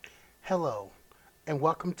Hello, and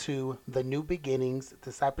welcome to the New Beginnings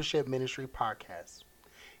Discipleship Ministry podcast.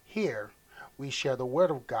 Here, we share the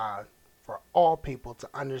Word of God for all people to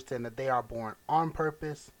understand that they are born on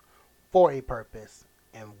purpose, for a purpose,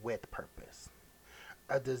 and with purpose.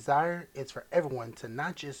 A desire is for everyone to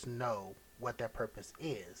not just know what their purpose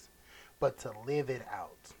is, but to live it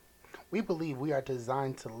out. We believe we are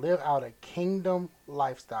designed to live out a kingdom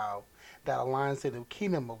lifestyle that aligns to the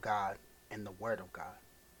kingdom of God and the Word of God.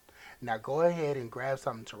 Now go ahead and grab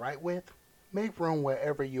something to write with, make room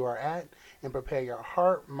wherever you are at, and prepare your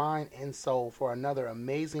heart, mind, and soul for another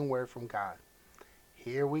amazing word from God.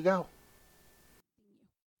 Here we go.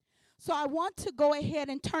 So I want to go ahead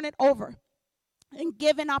and turn it over and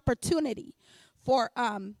give an opportunity for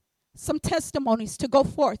some testimonies to go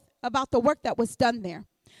forth about the work that was done there.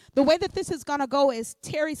 The way that this is going to go is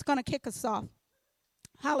Terry's going to kick us off.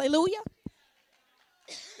 Hallelujah.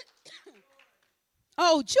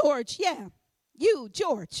 Oh, George, yeah. You,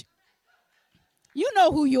 George. You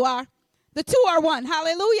know who you are. The two are one.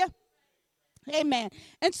 Hallelujah. Amen.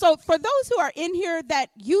 And so for those who are in here that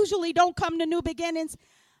usually don't come to New Beginnings,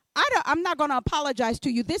 I'm not going to apologize to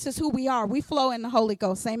you. This is who we are. We flow in the Holy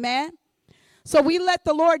Ghost. Amen. So we let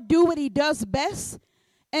the Lord do what he does best.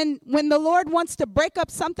 And when the Lord wants to break up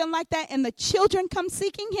something like that and the children come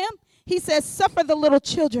seeking him, he says, suffer the little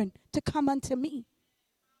children to come unto me.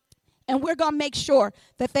 And we're going to make sure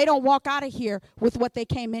that they don't walk out of here with what they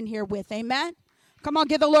came in here with. Amen. Come on,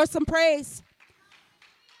 give the Lord some praise.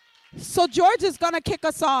 So George is going to kick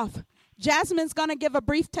us off. Jasmine's going to give a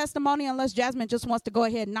brief testimony unless Jasmine just wants to go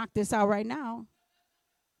ahead and knock this out right now.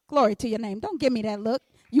 Glory to your name. Don't give me that look.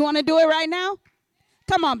 You want to do it right now?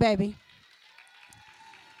 Come on, baby.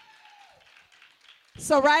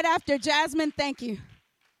 So right after Jasmine, thank you.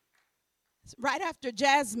 Right after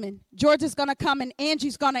Jasmine, George is going to come and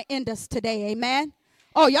Angie's going to end us today. Amen.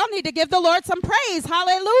 Oh, y'all need to give the Lord some praise.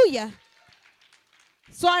 Hallelujah.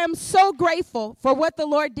 So I am so grateful for what the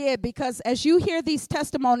Lord did, because as you hear these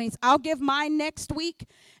testimonies, I'll give mine next week,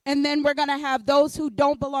 and then we're going to have those who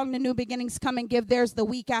don't belong to New Beginnings come and give theirs the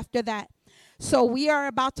week after that. So we are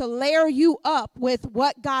about to layer you up with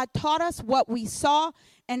what God taught us, what we saw,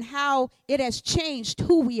 and how it has changed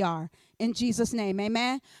who we are. In Jesus' name,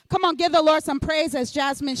 amen. Come on, give the Lord some praise as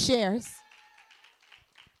Jasmine shares.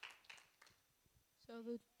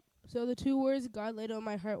 So the two words God laid on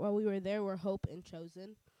my heart while we were there were hope and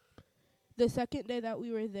chosen. The second day that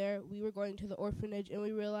we were there, we were going to the orphanage, and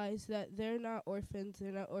we realized that they're not orphans,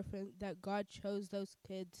 that God chose those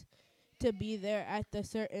kids to be there at the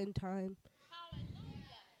certain time.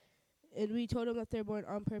 And we told them that they're born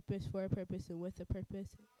on purpose, for a purpose, and with a purpose.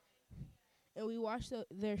 And we washed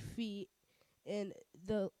their feet, and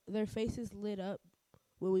their faces lit up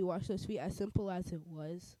when we washed those feet, as simple as it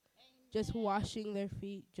was. Just washing their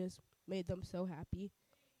feet just made them so happy.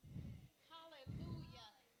 Hallelujah.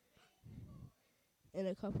 And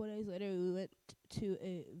a couple of days later, we went to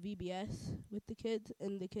a VBS with the kids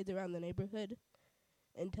and the kids around the neighborhood,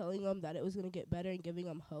 and telling them that it was going to get better and giving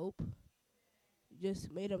them hope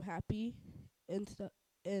just made them happy and stuff.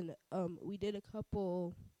 And we did a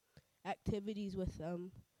couple activities with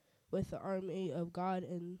them, with the Army of God,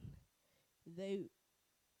 and they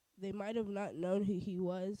might have not known who he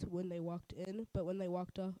was when they walked in, but when they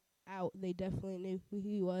walked out, they definitely knew who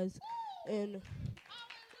he was and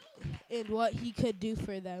what he could do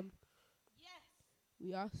for them. Yes.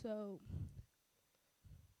 We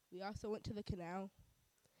also went to the canal,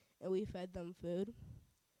 and we fed them food.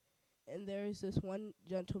 And there's this one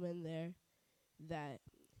gentleman there that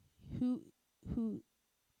who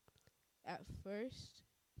at first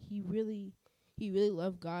he really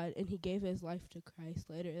loved God, and he gave his life to Christ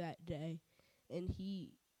later that day. And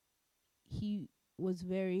he was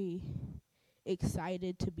very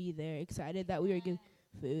excited to be there, excited that we were giving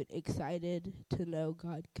food, excited to know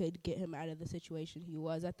God could get him out of the situation he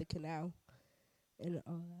was at the canal and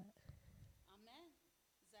all that. Amen.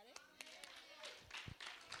 Is that it?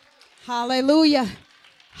 Hallelujah.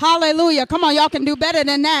 Hallelujah. Come on, y'all can do better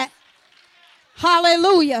than that.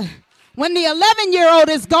 Hallelujah. When the 11-year-old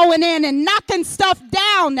is going in and knocking stuff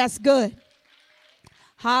down, that's good.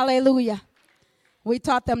 Hallelujah. We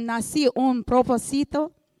taught them, nací un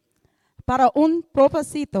propósito, para un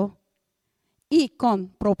propósito y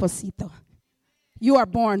con propósito. You are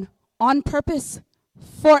born on purpose,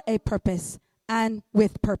 for a purpose, and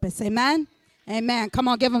with purpose. Amen? Amen. Come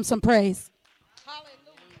on, give them some praise. Hallelujah.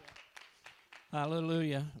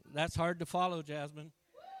 Hallelujah. That's hard to follow, Jasmine.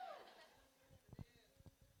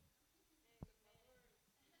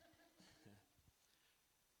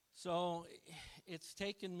 So it's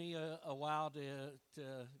taken me a while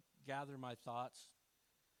to gather my thoughts,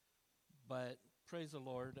 But praise the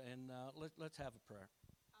Lord, and let's have a prayer.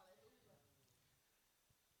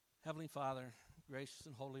 Heavenly Father, gracious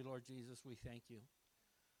and holy Lord Jesus, we thank you.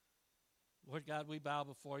 Lord God, we bow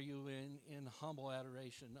before you in humble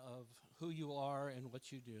adoration of who you are and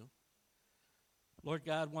what you do. Lord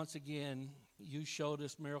God, once again, you showed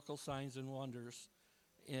us miracle signs and wonders,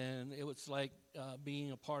 and it was like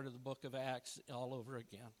being a part of the book of Acts all over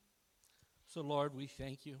again. So, Lord, we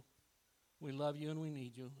thank you. We love you and we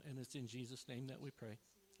need you, and it's in Jesus' name that we pray.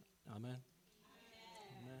 Amen.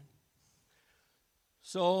 Amen.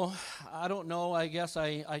 So, I don't know, I guess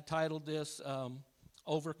I titled this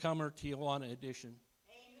Overcomer Tijuana Edition.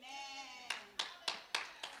 Amen.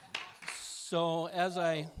 So, as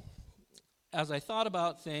I thought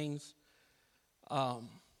about things,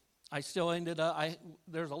 I still ended up,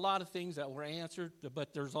 there's a lot of things that were answered,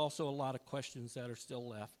 but there's also a lot of questions that are still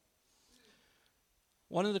left.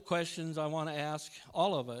 One of the questions I want to ask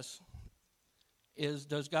all of us is,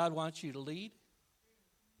 does God want you to lead,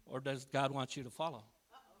 or does God want you to follow?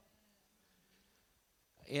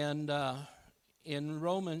 And in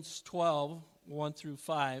Romans 12, 1 through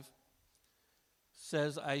 5,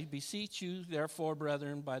 says, I beseech you, therefore,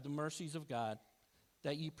 brethren, by the mercies of God,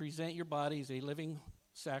 that ye present your bodies a living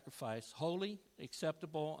sacrifice, holy,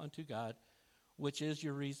 acceptable unto God, which is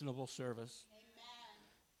your reasonable service.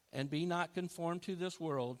 And be not conformed to this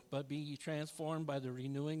world, but be ye transformed by the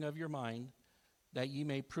renewing of your mind, that ye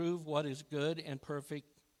may prove what is good and perfect,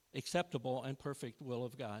 acceptable and perfect will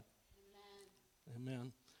of God. Amen.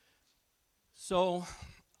 Amen. So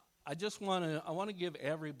I want to give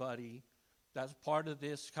everybody that's part of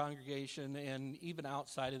this congregation and even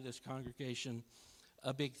outside of this congregation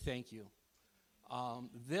a big thank you.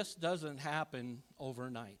 This doesn't happen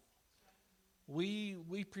overnight.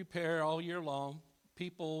 We prepare all year long.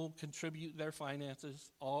 People contribute their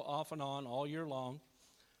finances off and on all year long.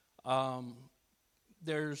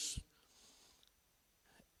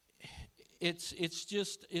 It's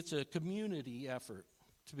a community effort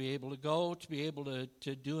to be able to go, to be able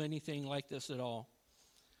to do anything like this at all.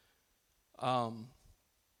 I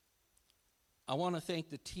want to thank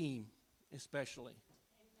the team especially.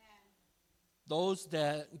 Amen. Those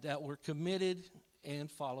that were committed and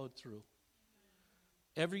followed through.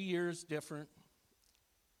 Every year is different.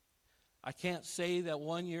 I can't say that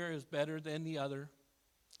one year is better than the other.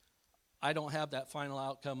 I don't have that final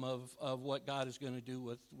outcome of what God is going to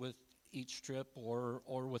do with each trip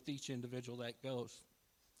or with each individual that goes.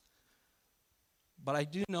 But I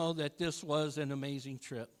do know that this was an amazing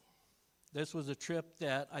trip. This was a trip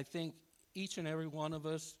that I think each and every one of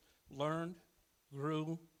us learned,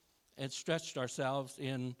 grew, and stretched ourselves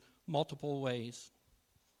in multiple ways.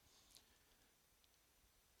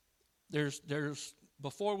 There's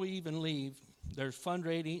before we even leave, there's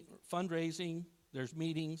fundraising, there's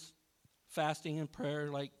meetings, fasting and prayer,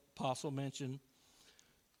 like Apostle mentioned.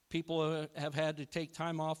 People have had to take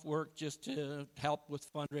time off work just to help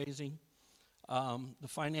with fundraising. The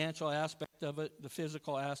financial aspect of it, the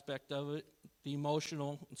physical aspect of it, the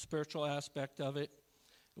emotional and spiritual aspect of it.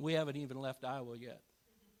 We haven't even left Iowa yet.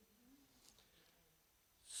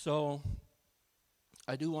 So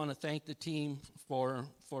I do want to thank the team for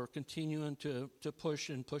continuing to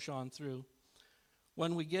push on through.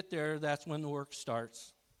 When we get there, that's when the work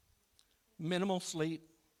starts. Minimal sleep,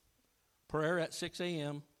 prayer at 6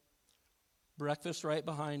 a.m., breakfast right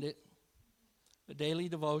behind it, a daily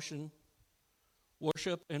devotion,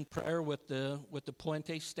 worship and prayer with the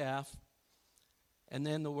Puente staff, and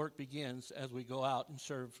then the work begins as we go out and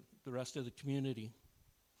serve the rest of the community.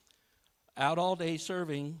 Out all day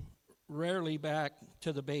serving, rarely back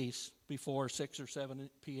to the base before 6 or 7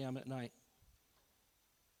 p.m. at night.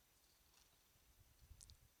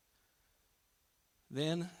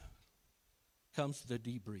 Then comes the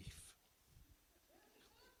debrief.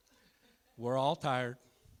 We're all tired.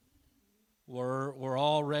 We're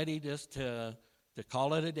all ready just to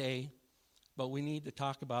call it a day, but we need to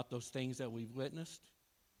talk about those things that we've witnessed,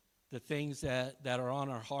 the things that are on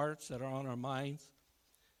our hearts, that are on our minds,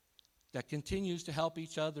 that continues to help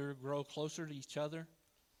each other grow closer to each other,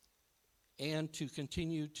 and to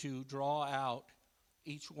continue to draw out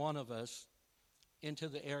each one of us into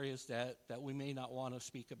the areas that we may not want to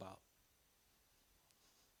speak about.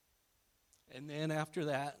 And then after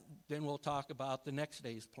that, then we'll talk about the next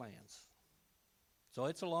day's plans. So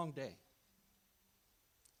it's a long day.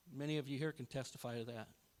 Many of you here can testify to that.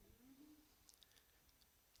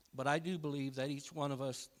 But I do believe that each one of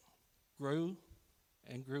us grew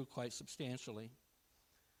and grew quite substantially.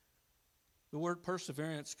 The word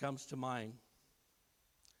perseverance comes to mind.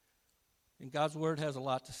 And God's word has a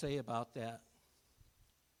lot to say about that.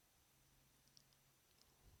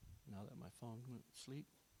 Now let my phone sleep.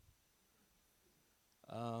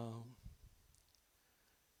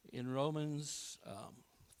 In Romans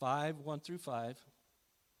 5, 1 through 5,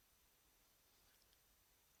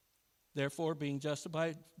 therefore, being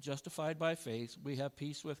justified by faith, we have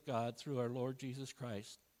peace with God through our Lord Jesus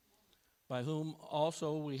Christ, by whom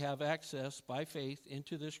also we have access by faith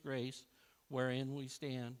into this grace wherein we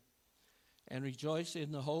stand, and rejoice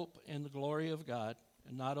in the hope and the glory of God.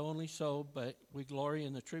 And not only so, but we glory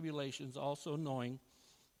in the tribulations, also knowing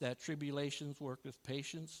that tribulations work with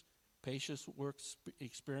patience, patience works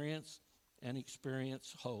experience, and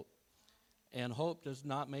experience hope. And hope does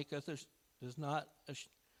not make us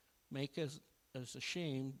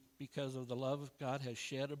ashamed, because of the love God has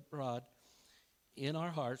shed abroad in our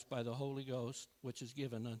hearts by the Holy Ghost, which is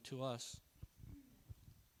given unto us.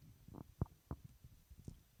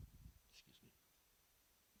 Excuse me.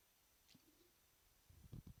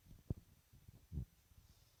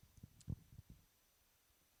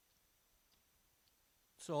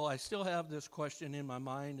 So I still have this question in my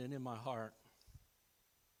mind and in my heart.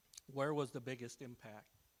 Where was the biggest impact?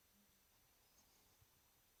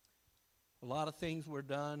 A lot of things were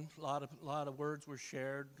done, a lot of words were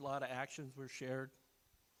shared, a lot of actions were shared.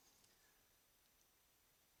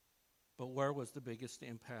 But where was the biggest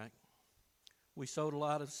impact? We sowed a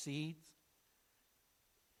lot of seeds.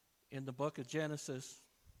 In the book of Genesis,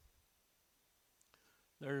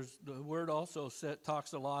 the word also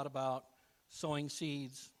talks a lot about sowing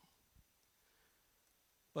seeds.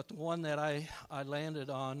 But the one that I landed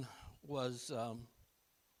on was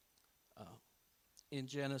in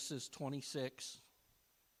Genesis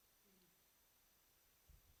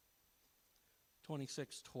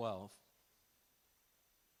 26:12.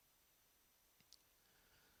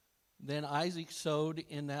 Then Isaac sowed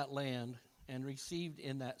in that land and received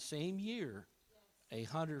in that same year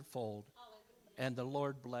 100-fold, and the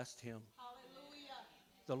Lord blessed him. Hallelujah.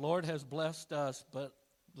 The Lord has blessed us, but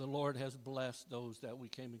the Lord has blessed those that we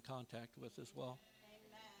came in contact with as well.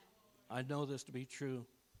 Amen. I know this to be true.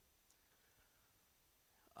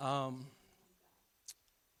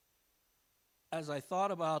 As I thought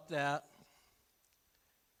about that,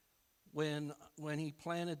 when he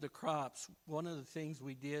planted the crops, one of the things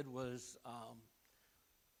we did was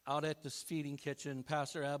out at this feeding kitchen,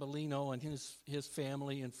 Pastor Abellino and his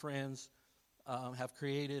family and friends have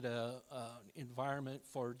created an environment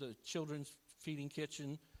for the children's feeding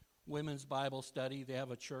kitchen, women's Bible study. They have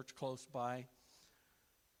a church close by.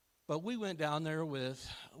 But we went down there with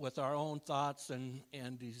our own thoughts and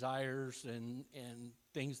desires and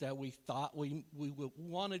things that we thought we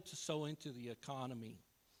wanted to sow into the economy.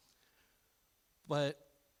 But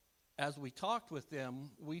as we talked with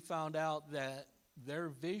them, we found out that their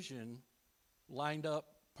vision lined up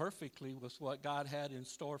perfectly with what God had in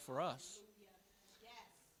store for us.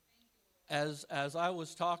 As I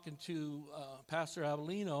was talking to Pastor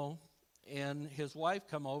Avellino, and his wife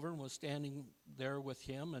come over and was standing there with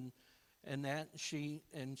him, and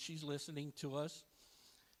she's listening to us,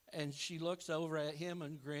 and she looks over at him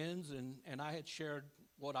and grins, and I had shared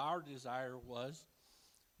what our desire was,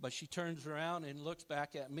 but she turns around and looks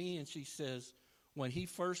back at me, and she says, when he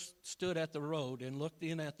first stood at the road and looked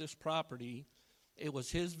in at this property, it was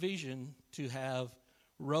his vision to have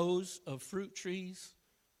rows of fruit trees,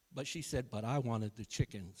 but she said, but I wanted the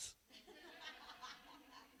chickens.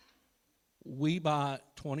 We bought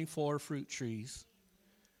 24 fruit trees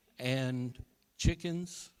and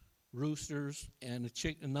chickens, roosters, and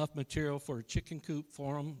enough material for a chicken coop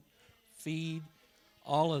for them, feed,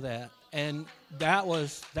 all of that. And that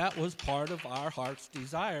was part of our heart's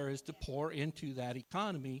desire, is to pour into that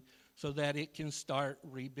economy so that it can start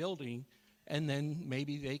rebuilding, and then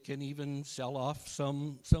maybe they can even sell off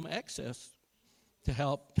some excess to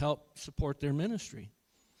help support their ministry.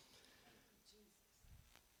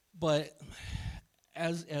 But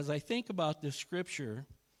as I think about this scripture,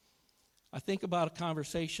 I think about a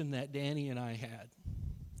conversation that Danny and I had.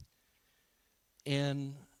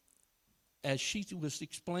 And as she was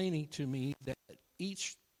explaining to me that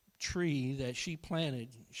each tree that she planted,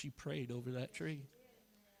 she prayed over that tree.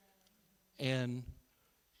 And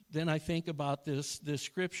then I think about this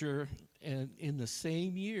scripture, and in the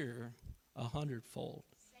same year, 100-fold.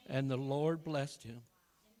 And the Lord blessed him.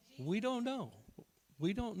 We don't know.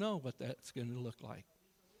 We don't know what that's going to look like,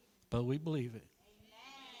 but we believe it.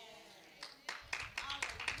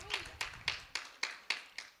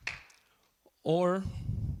 Or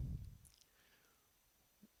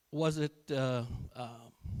was it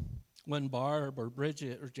when Barb or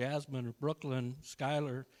Bridget or Jasmine or Brooklyn,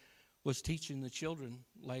 Skylar was teaching the children,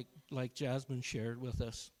 like Jasmine shared with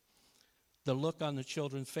us, the look on the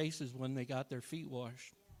children's faces when they got their feet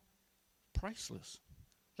washed, priceless.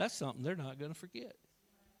 That's something they're not going to forget.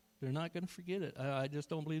 They're not going to forget it. I just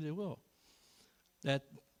don't believe they will. That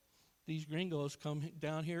these gringos come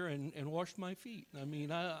down here and washed my feet. I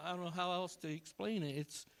mean, I don't know how else to explain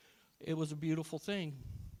it. It was a beautiful thing.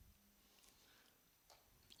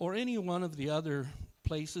 Or any one of the other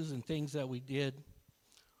places and things that we did,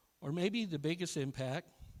 or maybe the biggest impact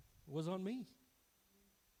was on me.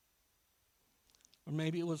 Or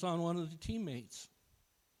maybe it was on one of the teammates.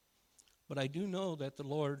 But I do know that the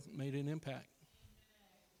Lord made an impact.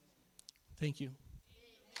 Thank you.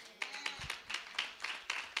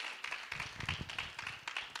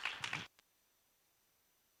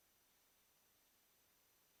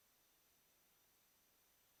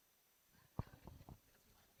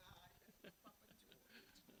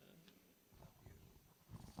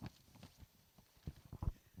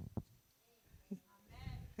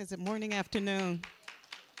 Is it morning, afternoon?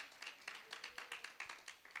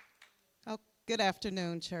 Oh, good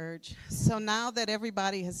afternoon, church. So now that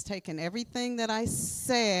everybody has taken everything that I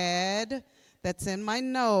said that's in my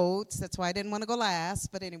notes, that's why I didn't want to go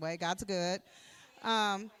last, but anyway, God's good.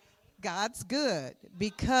 God's good,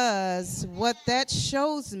 because what that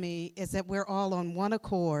shows me is that we're all on one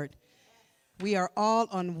accord. We are all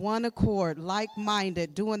on one accord,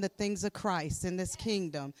 like-minded, doing the things of Christ in this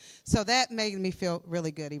kingdom. So that made me feel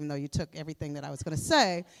really good, even though you took everything that I was going to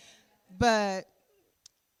say. But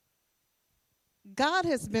God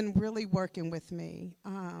has been really working with me.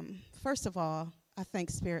 First of all, I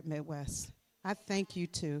thank Spirit Midwest. I thank you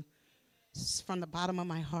too, from the bottom of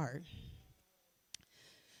my heart.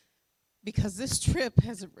 Because this trip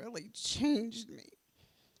has really changed me.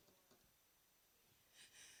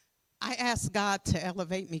 I asked God to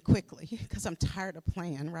elevate me quickly because I'm tired of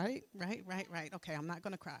playing, right? Okay, I'm not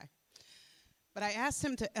going to cry. But I asked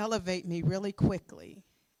him to elevate me really quickly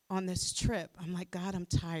on this trip. I'm like, God, I'm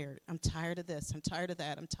tired. I'm tired of this. I'm tired of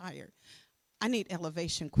that. I'm tired. I need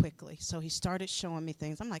elevation quickly. So he started showing me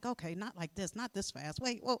things. I'm like, okay, not like this, not this fast.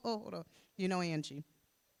 Wait, whoa, hold on. You know Angie.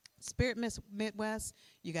 Spirit Midwest,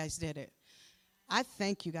 you guys did it. I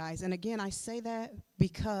thank you guys. And again, I say that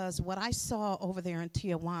because what I saw over there in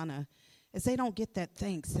Tijuana is they don't get that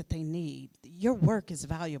thanks that they need. Your work is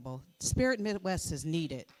valuable. Spirit Midwest is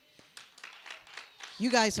needed.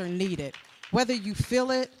 You guys are needed. Whether you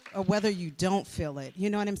feel it or whether you don't feel it, you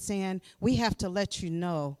know what I'm saying? We have to let you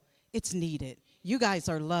know it's needed. You guys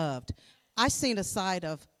are loved. I seen a side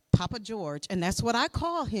of Papa George, and that's what I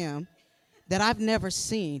call him, that I've never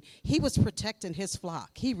seen. He was protecting his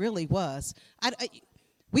flock. He really was.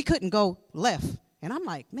 We couldn't go left. And I'm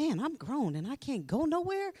like, man, I'm grown and I can't go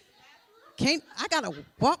nowhere. I got to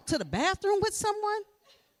walk to the bathroom with someone?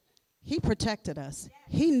 He protected us.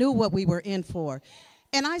 He knew what we were in for.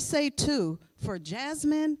 And I say, too, for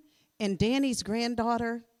Jasmine and Danny's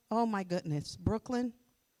granddaughter, oh, my goodness, Brooklyn,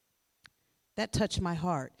 that touched my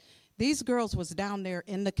heart. These girls was down there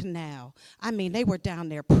in the canal. I mean, they were down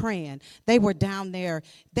there praying. They were down there.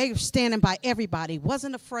 They were standing by everybody,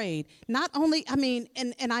 wasn't afraid. Not only, I mean,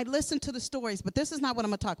 and I listened to the stories, but this is not what I'm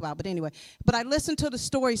going to talk about. But anyway, but I listened to the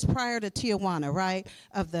stories prior to Tijuana, right,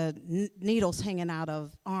 of the needles hanging out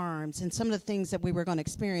of arms and some of the things that we were going to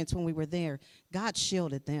experience when we were there. God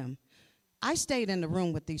shielded them. I stayed in the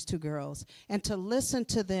room with these two girls, and to listen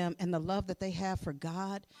to them and the love that they have for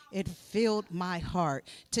God, it filled my heart.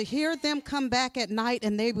 To hear them come back at night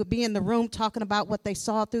and they would be in the room talking about what they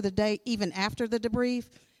saw through the day, even after the debrief,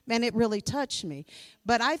 man, it really touched me.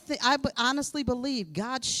 But I honestly believe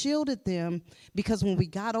God shielded them because when we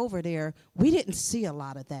got over there, we didn't see a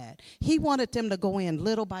lot of that. He wanted them to go in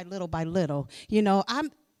little by little by little. You know,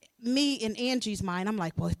 me in Angie's mind, I'm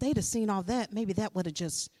like, well, if they'd have seen all that, maybe that would have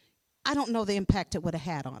just, I don't know the impact it would have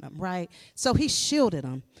had on them, right? So he shielded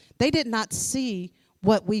them. They did not see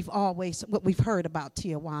what we've heard about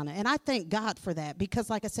Tijuana. And I thank God for that because,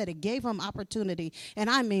 like I said, it gave them opportunity. And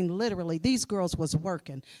I mean, literally, these girls was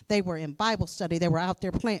working. They were in Bible study. They were out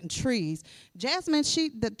there planting trees. Jasmine,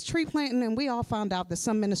 the tree planting, and we all found out that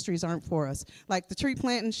some ministries aren't for us. Like the tree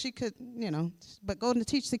planting, she could, but going to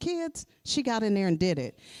teach the kids, she got in there and did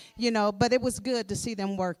it. But it was good to see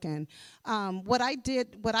them working. What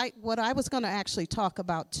I was going to actually talk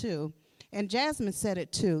about, too, and Jasmine said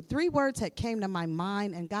it too. 3 words that came to my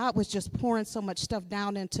mind, and God was just pouring so much stuff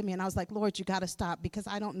down into me. And I was like, Lord, you got to stop because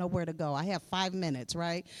I don't know where to go. I have 5 minutes,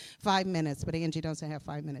 right? 5 minutes, but Angie doesn't have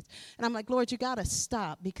 5 minutes. And I'm like, Lord, you got to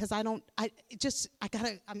stop because I'm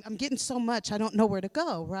getting so much, I don't know where to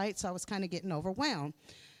go, right? So I was kind of getting overwhelmed.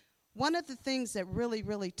 One of the things that really,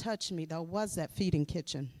 really touched me, though, was that feeding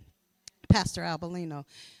kitchen, Pastor Albolino.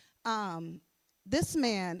 This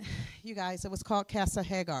man, you guys, it was called Casa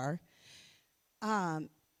Hagar.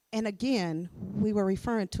 And again, we were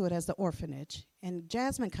referring to it as the orphanage. And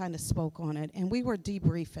Jasmine kind of spoke on it, and we were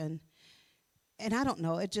debriefing. And I don't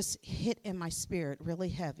know, it just hit in my spirit really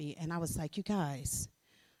heavy. And I was like, you guys,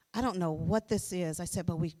 I don't know what this is. I said,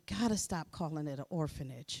 but we got to stop calling it an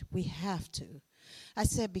orphanage. We have to. I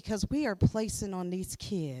said, because we are placing on these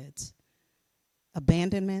kids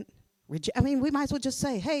abandonment. We might as well just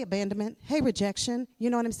say, hey, abandonment, hey, rejection. You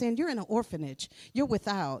know what I'm saying? You're in an orphanage. You're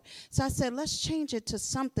without. So I said, let's change it to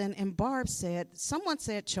something. And Barb said, someone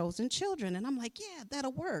said chosen children. And I'm like, yeah,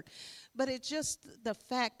 that'll work. But it's just the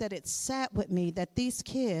fact that it sat with me that these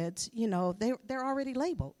kids, you know, they're already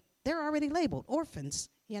labeled. They're already labeled orphans,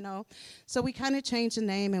 you know. So we kind of changed the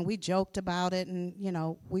name, and we joked about it. And, you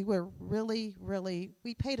know, we were really,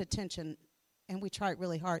 we paid attention, and we tried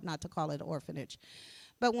really hard not to call it an orphanage.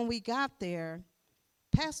 But when we got there,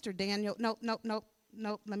 Pastor Daniel, no, let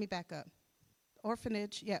me back up.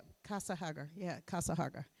 Orphanage, yeah, Casa Hagar,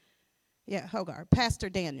 Hogar. Pastor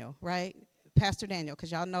Daniel, right? Pastor Daniel,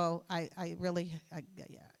 because y'all know I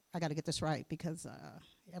got to get this right because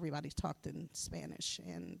everybody's talked in Spanish,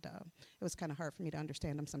 and it was kind of hard for me to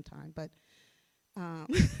understand them sometimes, but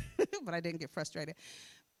but I didn't get frustrated.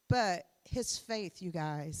 But his faith, you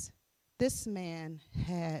guys, this man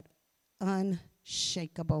had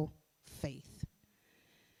unshakable faith.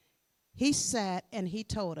 He sat and he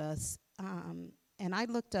told us, and I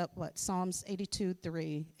looked up what Psalms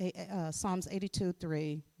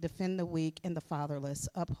 82:3, defend the weak and the fatherless,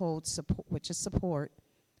 uphold support, which is support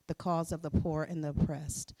the cause of the poor and the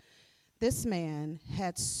oppressed. This man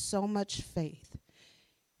had so much faith.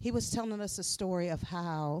 He was telling us a story of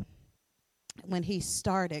how when he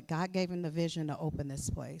started, God gave him the vision to open this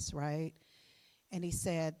place, right? And he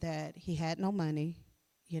said that he had no money,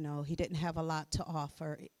 you know, he didn't have a lot to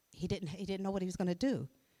offer. He didn't know what he was going to do.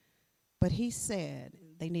 But he said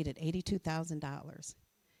they needed $82,000.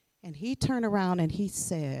 And he turned around and he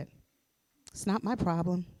said, it's not my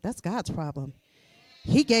problem. That's God's problem.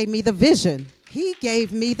 He gave me the vision. He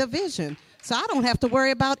gave me the vision. So I don't have to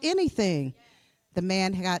worry about anything. The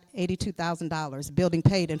man got $82,000, building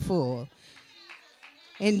paid in full.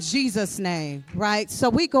 In Jesus' name, right? So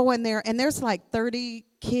we go in there, and there's like 30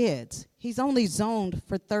 kids. He's only zoned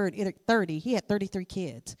for 30. He had 33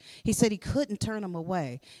 kids. He said he couldn't turn them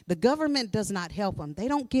away. The government does not help him. They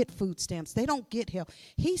don't get food stamps. They don't get help.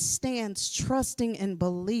 He stands trusting and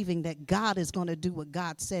believing that God is going to do what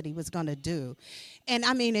God said he was going to do. And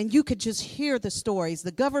and you could just hear the stories.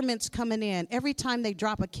 The government's coming in. Every time they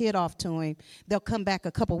drop a kid off to him, they'll come back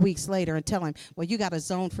a couple weeks later and tell him, well, you got a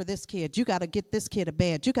zone for this kid. You got to get this kid a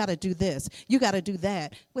bed. You got to do this. You got to do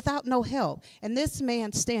that without no help. And this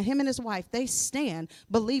man him and his wife, they stand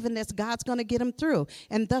believing that God's going to get him through.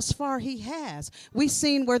 And thus far he has. We've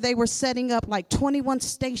seen where they were setting up like 21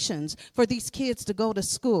 stations for these kids to go to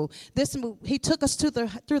school. He took us through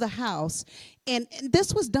the house, and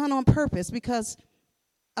this was done on purpose because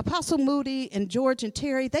Apostle Moody and George and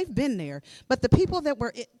Terry, they've been there. But the people that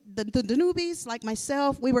were, the newbies like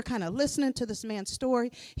myself, we were kind of listening to this man's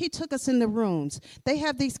story. He took us in the rooms. They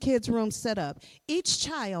have these kids' rooms set up. Each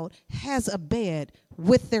child has a bed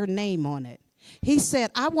with their name on it. He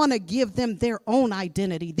said, I want to give them their own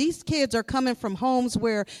identity. These kids are coming from homes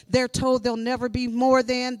where they're told they'll never be more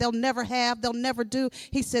than, they'll never have, they'll never do.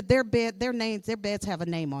 He said their beds have a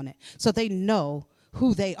name on it. So they know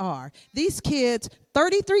who they are. These kids,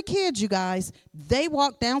 33 kids, you guys, they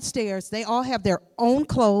walk downstairs. They all have their own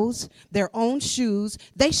clothes, their own shoes.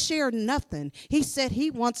 They share nothing. He said he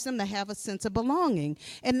wants them to have a sense of belonging.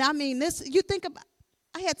 And you think about,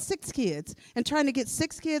 I had 6 kids, and trying to get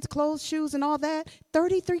 6 kids clothes, shoes, and all that,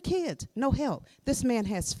 33 kids, no help. This man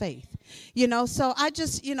has faith, so I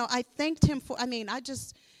just, I thanked him for,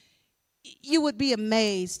 you would be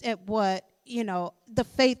amazed at what, the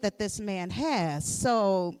faith that this man has.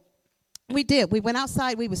 So we did. We went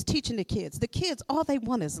outside. We was teaching the kids. The kids, all they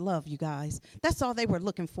want is love, you guys. That's all they were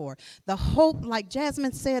looking for. The hope, like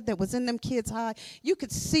Jasmine said, that was in them kids' eye. You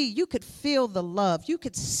could feel the love. You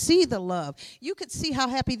could see the love. You could see how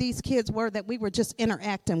happy these kids were that we were just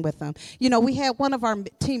interacting with them. We had one of our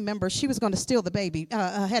team members. She was going to steal the baby,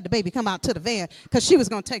 had the baby come out to the van because she was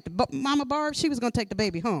going to take Mama Barb, she was going to take the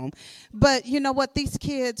baby home. But you know what? These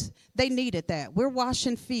kids, they needed that. We're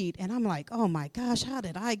washing feet, and I'm like, oh, my gosh, how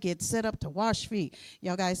did I get set up to wash feet?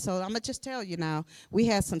 Y'all guys, so I'm going to just tell you now, we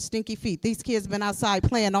had some stinky feet. These kids been outside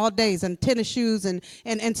playing all days in tennis shoes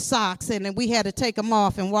and socks, and we had to take them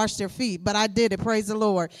off and wash their feet. But I did it, praise the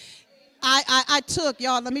Lord. I took,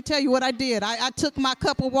 y'all, let me tell you what I did. I took my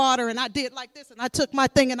cup of water and I did like this, and I took my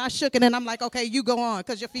thing and I shook it, and I'm like, okay, you go on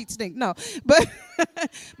because your feet stink. No, but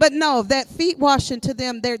but no, that feet washing to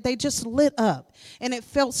them, they just lit up, and it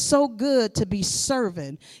felt so good to be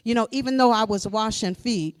serving, even though I was washing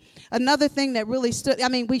feet. Another thing that really stood, I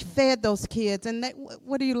mean, we fed those kids, and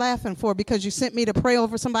what are you laughing for? Because you sent me to pray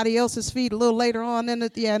over somebody else's feet a little later on in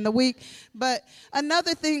the week. But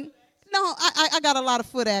another thing, no, I got a lot of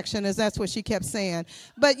foot action, as that's what she kept saying.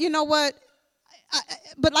 But you know what?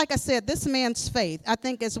 But like I said, this man's faith, I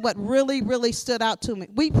think, is what really, really stood out to me.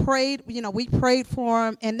 We prayed for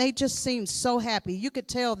him, and they just seemed so happy. You could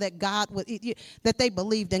tell that that they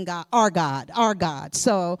believed in God, our God.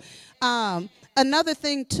 So another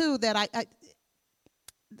thing too that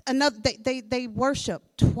they worship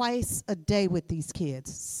twice a day with these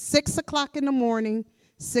kids, 6 o'clock in the morning,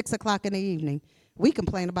 6 o'clock in the evening. We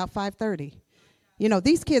complain about 5:30.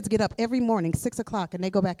 These kids get up every morning, 6 o'clock, and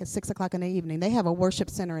they go back at 6 o'clock in the evening. They have a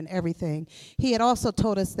worship center and everything. He had also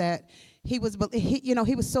told us that he was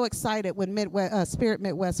so excited when Spirit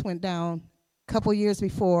Midwest went down a couple years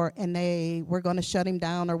before, and they were going to shut him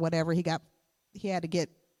down or whatever. He had to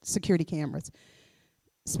get security cameras.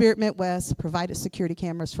 Spirit Midwest provided security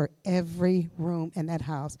cameras for every room in that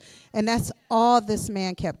house. And that's all this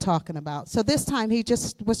man kept talking about. So this time he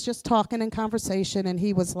was just talking in conversation, and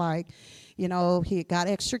he was like, he got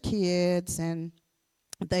extra kids, and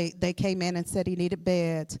they came in and said he needed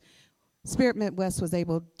beds. Spirit Midwest was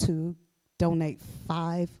able to donate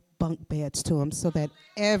 5 bunk beds to him so that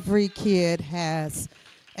every kid has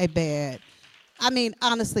a bed. I mean,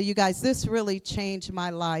 honestly, you guys, this really changed my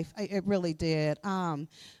life. It really did.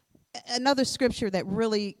 Another scripture that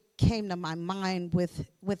really came to my mind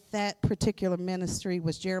with that particular ministry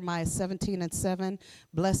was Jeremiah 17:7.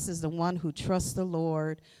 Blessed is the one who trusts the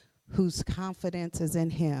Lord, whose confidence is in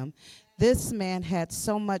him. This man had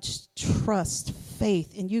so much trust,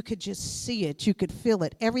 faith, and you could just see it. You could feel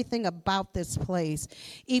it. Everything about this place,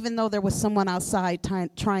 even though there was someone outside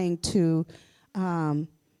trying to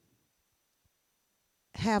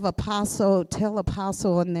have tell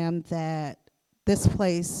Apostle and them that this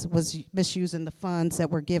place was misusing the funds that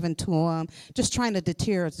were given to them, just trying to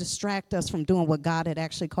distract us from doing what God had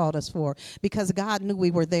actually called us for, because God knew we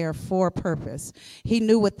were there for a purpose. He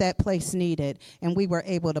knew what that place needed, and we were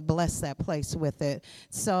able to bless that place with it.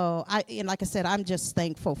 So, like I said, I'm just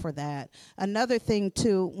thankful for that. Another thing,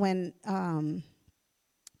 too, when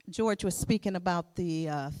George was speaking about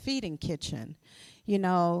the feeding kitchen,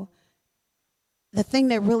 the thing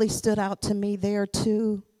that really stood out to me there,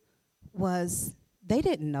 too, was they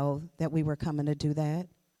didn't know that we were coming to do that.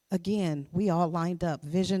 Again, we all lined up,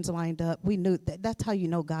 visions lined up. We knew that's how you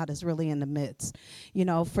know God is really in the midst.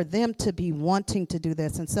 For them to be wanting to do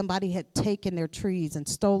this, and somebody had taken their trees and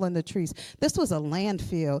stolen the trees. This was a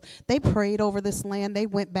landfill. They prayed over this land. They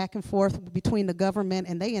went back and forth between the government,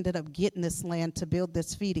 and they ended up getting this land to build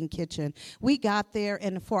this feeding kitchen. We got there,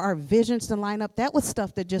 and for our visions to line up, that was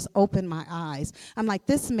stuff that just opened my eyes. I'm like,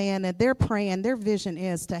 this man, and they're praying, their vision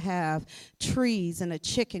is to have trees and a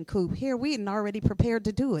chicken coop. Here, we hadn't already prepared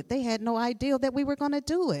to do it. They had no idea that we were going to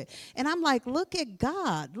do it. And I'm like, look at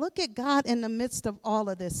God. Look at God in the midst of all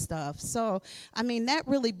of this stuff. So, I mean, that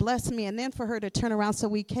really blessed me. And then for her to turn around, so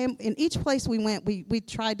we came, in each place we went, we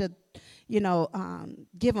tried to,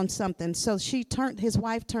 give him something. So his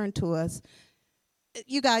wife turned to us.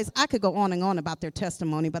 You guys, I could go on and on about their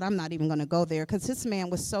testimony, but I'm not even going to go there, because this man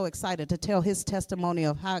was so excited to tell his testimony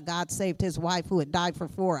of how God saved his wife, who had died for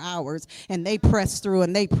 4 hours, and they pressed through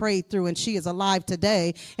and they prayed through, and she is alive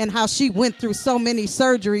today, and how she went through so many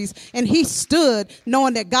surgeries, and he stood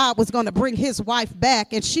knowing that God was going to bring his wife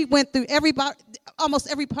back, and she went through almost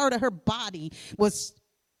every part of her body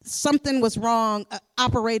something was wrong,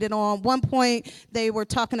 operated on. One point, they were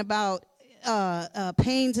talking about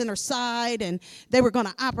pains in her side, and they were going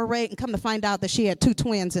to operate, and come to find out that she had 2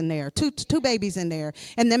 twins in there, two babies in there,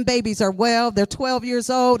 and them babies are they're 12 years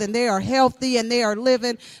old, and they are healthy, and they are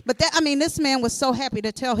living. But this man was so happy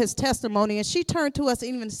to tell his testimony, and she turned to us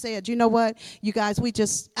and even said, you know what, you guys,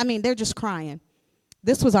 they're just crying.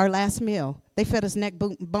 This was our last meal. They fed us neck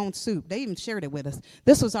bone soup. They even shared it with us.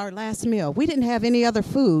 This was our last meal. We didn't have any other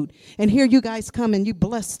food. And here you guys come and you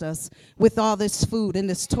blessed us with all this food and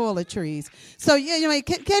this toiletries. So,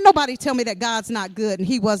 can't nobody tell me that God's not good and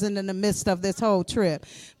he wasn't in the midst of this whole trip.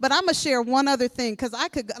 But I'm going to share one other thing, because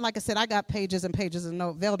like I said, I got pages and pages of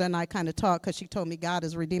notes. Velda and I kind of talked, because she told me God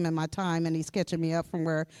is redeeming my time, and he's catching me up from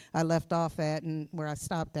where I left off at and where I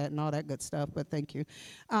stopped at and all that good stuff. But thank you.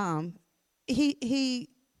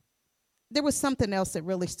 There was something else that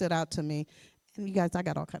really stood out to me, and you guys, I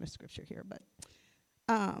got all kind of scripture here, but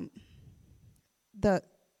the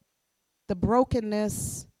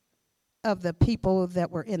brokenness of the people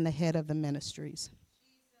that were in the head of the ministries.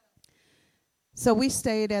 So we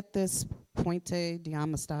stayed at this Puente de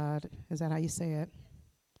Amistad. Is that how you say it?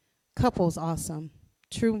 Couples awesome.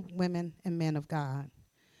 True women and men of God.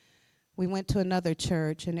 We went to another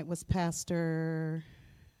church, and it was Pastor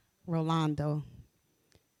Rolando.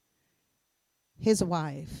 His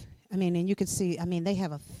wife. I mean, and you could see, I mean, they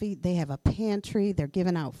have a pantry, they're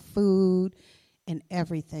giving out food and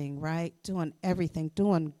everything, right? Doing everything,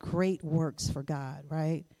 doing great works for God,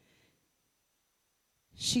 right?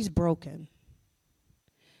 She's broken.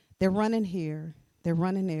 They're running here, they're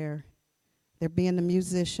running there. They're being the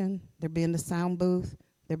musician, they're being the sound booth,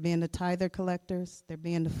 they're being the tither collectors, they're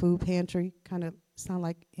being the food pantry, kind of sound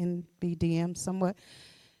like NBDM somewhat.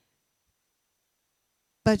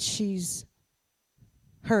 But she's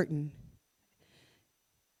hurting.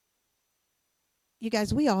 You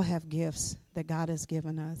guys, we all have gifts that God has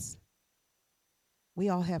given us. We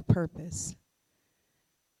all have purpose.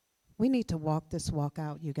 We need to walk this walk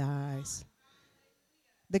out, you guys.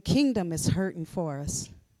 The kingdom is hurting for us.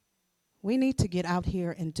 We need to get out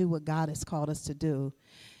here and do what God has called us to do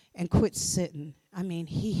and quit sitting. I mean,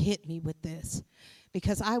 he hit me with this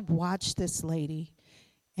because I watched this lady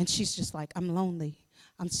and she's just like, I'm lonely.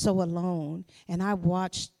 I'm so alone. And I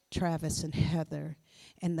watched Travis and Heather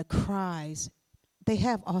and the cries. They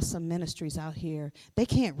have awesome ministries out here. They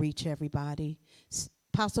can't reach everybody.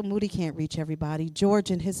 Apostle Moody can't reach everybody.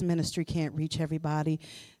 George and his ministry can't reach everybody.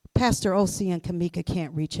 Pastor O.C. and Kamika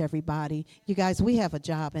can't reach everybody. You guys, we have a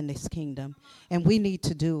job in this kingdom, and we need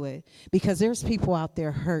to do it because there's people out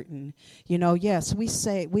there hurting. You know, yes, we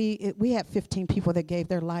say we had 15 people that gave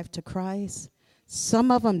their life to Christ.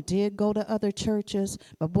 Some of them did go to other churches,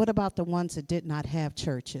 but what about the ones that did not have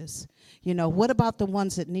churches? You know, what about the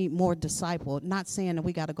ones that need more disciple? Not saying that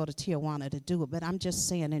we got to go to Tijuana to do it, but I'm just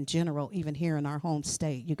saying in general, even here in our home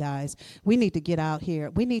state, you guys, we need to get out here.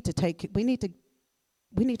 We need to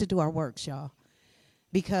do our works, y'all.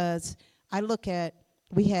 Because I look at,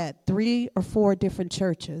 we had 3 or 4 different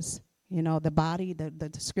churches. You know, the body,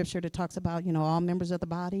 the scripture that talks about, you know, all members of the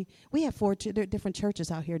body. We have 4 different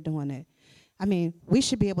churches out here doing it. I mean, we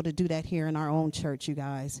should be able to do that here in our own church, you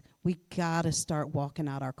guys. We got to start walking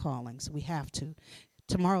out our callings. We have to.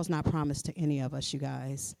 Tomorrow's not promised to any of us, you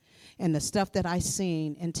guys. And the stuff that I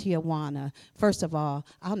seen in Tijuana, first of all,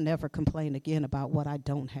 I'll never complain again about what I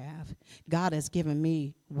don't have. God has given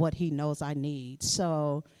me what he knows I need.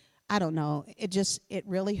 So, I don't know. It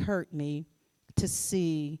really hurt me to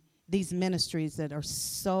see these ministries that are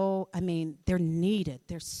so, I mean, they're needed.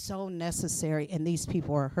 They're so necessary, and these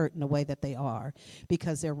people are hurting the way that they are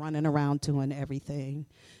because they're running around doing everything.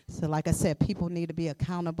 So like I said, people need to be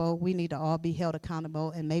accountable. We need to all be held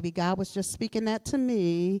accountable, and maybe God was just speaking that to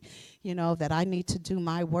me, you know, that I need to do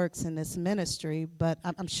my works in this ministry, but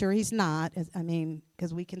I'm sure he's not. I mean,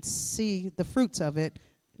 because we can see the fruits of it.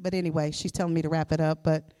 But anyway, she's telling me to wrap it up,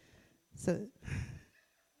 but so...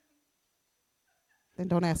 Then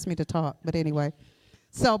don't ask me to talk. But anyway,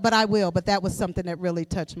 but I will. But that was something that really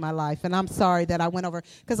touched my life. And I'm sorry that I went over.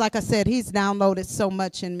 Because like I said, he's downloaded so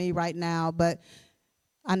much in me right now. But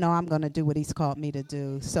I know I'm going to do what he's called me to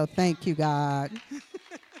do. So thank you, God.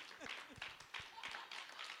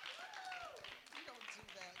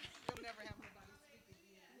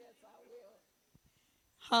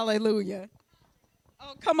 Hallelujah.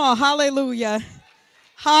 Oh, come on. Hallelujah.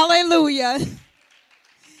 Hallelujah.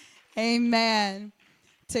 Amen.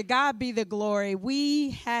 To God be the glory.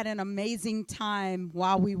 We had an amazing time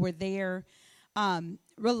while we were there.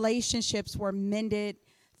 Relationships were mended.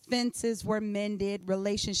 Fences were mended.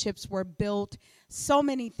 Relationships were built. So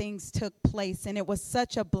many things took place, and it was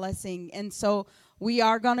such a blessing. And so we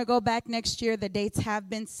are going to go back next year. The dates have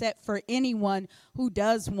been set for anyone who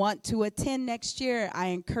does want to attend next year. I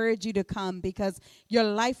encourage you to come because your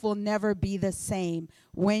life will never be the same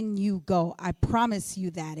when you go. I promise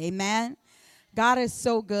you that. Amen. God is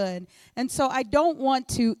so good. And so I don't want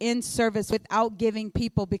to end service without giving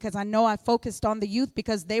people, because I know I focused on the youth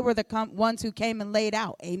because they were the ones who came and laid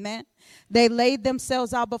out. Amen. They laid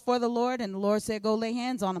themselves out before the Lord, and the Lord said, go lay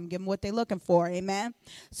hands on them, give them what they're looking for. Amen.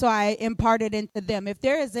 So I imparted into them. If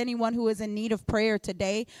there is anyone who is in need of prayer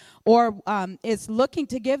today or is looking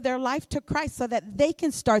to give their life to Christ so that they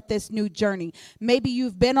can start this new journey. Maybe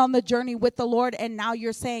you've been on the journey with the Lord, and now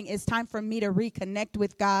you're saying it's time for me to reconnect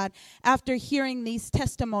with God after hearing these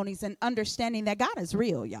testimonies and understanding that God is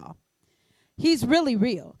real, y'all. He's really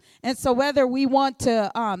real. And so whether we want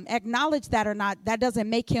to acknowledge that or not, that doesn't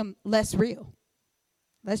make him less real.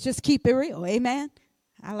 Let's just keep it real. Amen.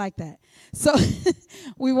 I like that. So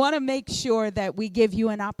we want to make sure that we give you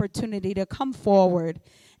an opportunity to come forward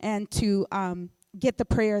and to get the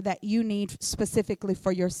prayer that you need specifically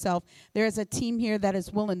for yourself. There is a team here that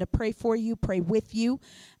is willing to pray for you, pray with you,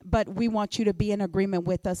 but we want you to be in agreement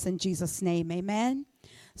with us in Jesus' name. Amen.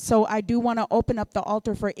 So I do want to open up the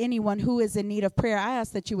altar for anyone who is in need of prayer. I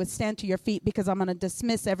ask that you would stand to your feet because I'm going to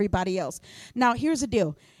dismiss everybody else. Now, here's the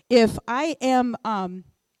deal. If I am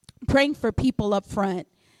praying for people up front,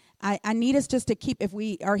 I need us just to keep, if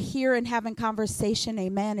we are here and having conversation,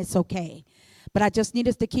 amen, it's okay. But I just need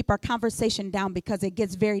us to keep our conversation down because it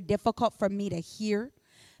gets very difficult for me to hear,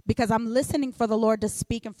 because I'm listening for the Lord to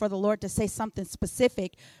speak and for the Lord to say something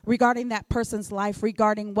specific regarding that person's life,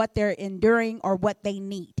 regarding what they're enduring or what they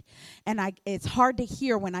need. And it's hard to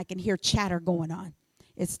hear when I can hear chatter going on.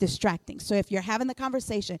 It's distracting. So if you're having the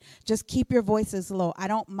conversation, just keep your voices low. I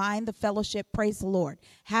don't mind the fellowship. Praise the Lord.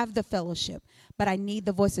 Have the fellowship. But I need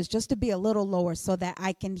the voices just to be a little lower so that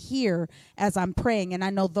I can hear as I'm praying. And I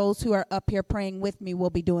know those who are up here praying with me will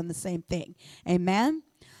be doing the same thing. Amen.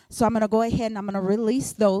 So I'm going to go ahead and I'm going to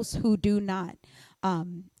release those who do not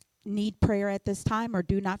need prayer at this time or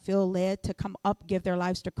do not feel led to come up, give their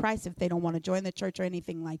lives to Christ if they don't want to join the church or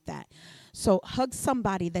anything like that. So hug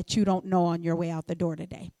somebody that you don't know on your way out the door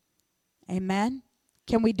today. Amen.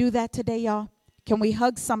 Can we do that today, y'all? Can we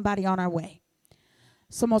hug somebody on our way?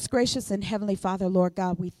 So most gracious and heavenly Father, Lord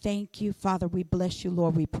God, we thank you. Father, we bless you.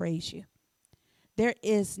 Lord, we praise you. There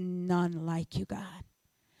is none like you, God.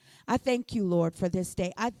 I thank you, Lord, for this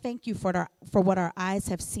day. I thank you for what our eyes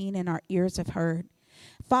have seen and our ears have heard.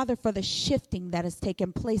 Father, for the shifting that has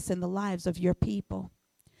taken place in the lives of your people.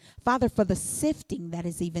 Father, for the sifting that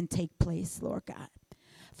has even taken place, Lord God.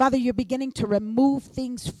 Father, you're beginning to remove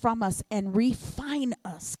things from us and refine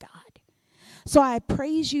us, God. So I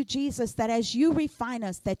praise you, Jesus, that as you refine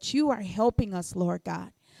us, that you are helping us, Lord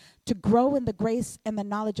God, to grow in the grace and the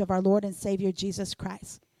knowledge of our Lord and Savior, Jesus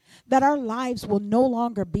Christ. That our lives will no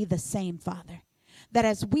longer be the same, Father. That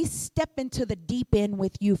as we step into the deep end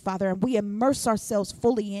with you, Father, and we immerse ourselves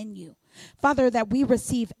fully in you, Father, that we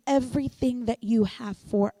receive everything that you have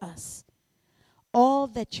for us. All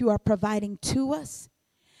that you are providing to us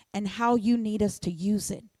and how you need us to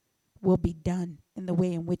use it will be done in the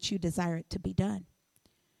way in which you desire it to be done.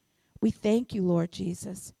 We thank you, Lord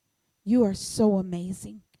Jesus. You are so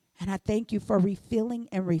amazing. And I thank you for refilling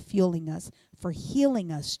and refueling us, for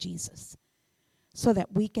healing us, Jesus, so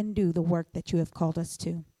that we can do the work that you have called us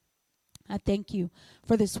to. I thank you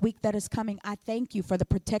for this week that is coming. I thank you for the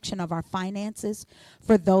protection of our finances,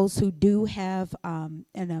 for those who do have an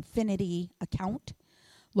affinity account.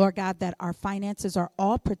 Lord God, that our finances are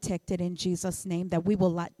all protected in Jesus' name, that we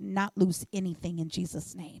will not lose anything in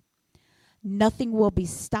Jesus' name. Nothing will be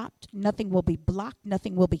stopped. Nothing will be blocked.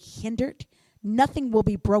 Nothing will be hindered. Nothing will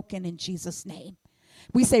be broken in Jesus' name.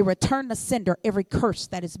 We say return to sender every curse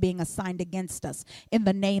that is being assigned against us in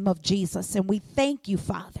the name of Jesus. And we thank you,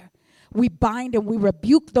 Father. We bind and we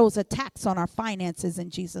rebuke those attacks on our finances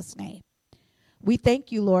in Jesus' name. We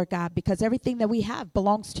thank you, Lord God, because everything that we have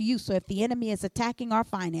belongs to you. So if the enemy is attacking our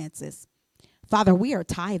finances, Father, we are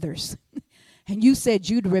tithers. And you said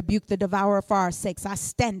you'd rebuke the devourer for our sakes. I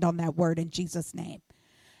stand on that word in Jesus' name.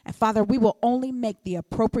 And Father, we will only make the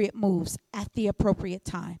appropriate moves at the appropriate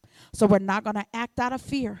time. So we're not going to act out of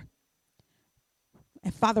fear.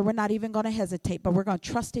 And Father, we're not even going to hesitate, but we're going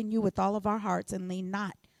to trust in you with all of our hearts and lean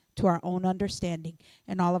not to our own understanding.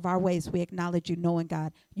 In all of our ways, we acknowledge you, knowing,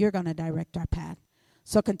 God, you're going to direct our path.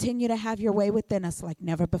 So continue to have your way within us like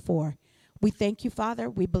never before. We thank you, Father.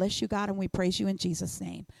 We bless you, God, and we praise you in Jesus'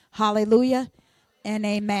 name. Hallelujah and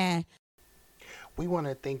amen. We want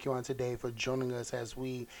to thank you on today for joining us as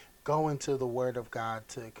we go into the Word of God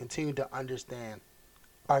to continue to understand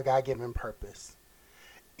our God-given purpose.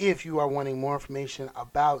 If you are wanting more information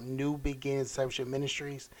about New Beginnings Discipleship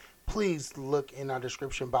Ministries, please look in our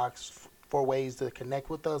description box for ways to connect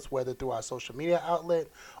with us, whether through our social media outlet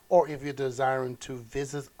or if you're desiring to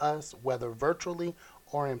visit us, whether virtually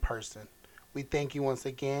or in person. We thank you once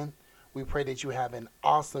again. We pray that you have an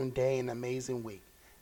awesome day and amazing week.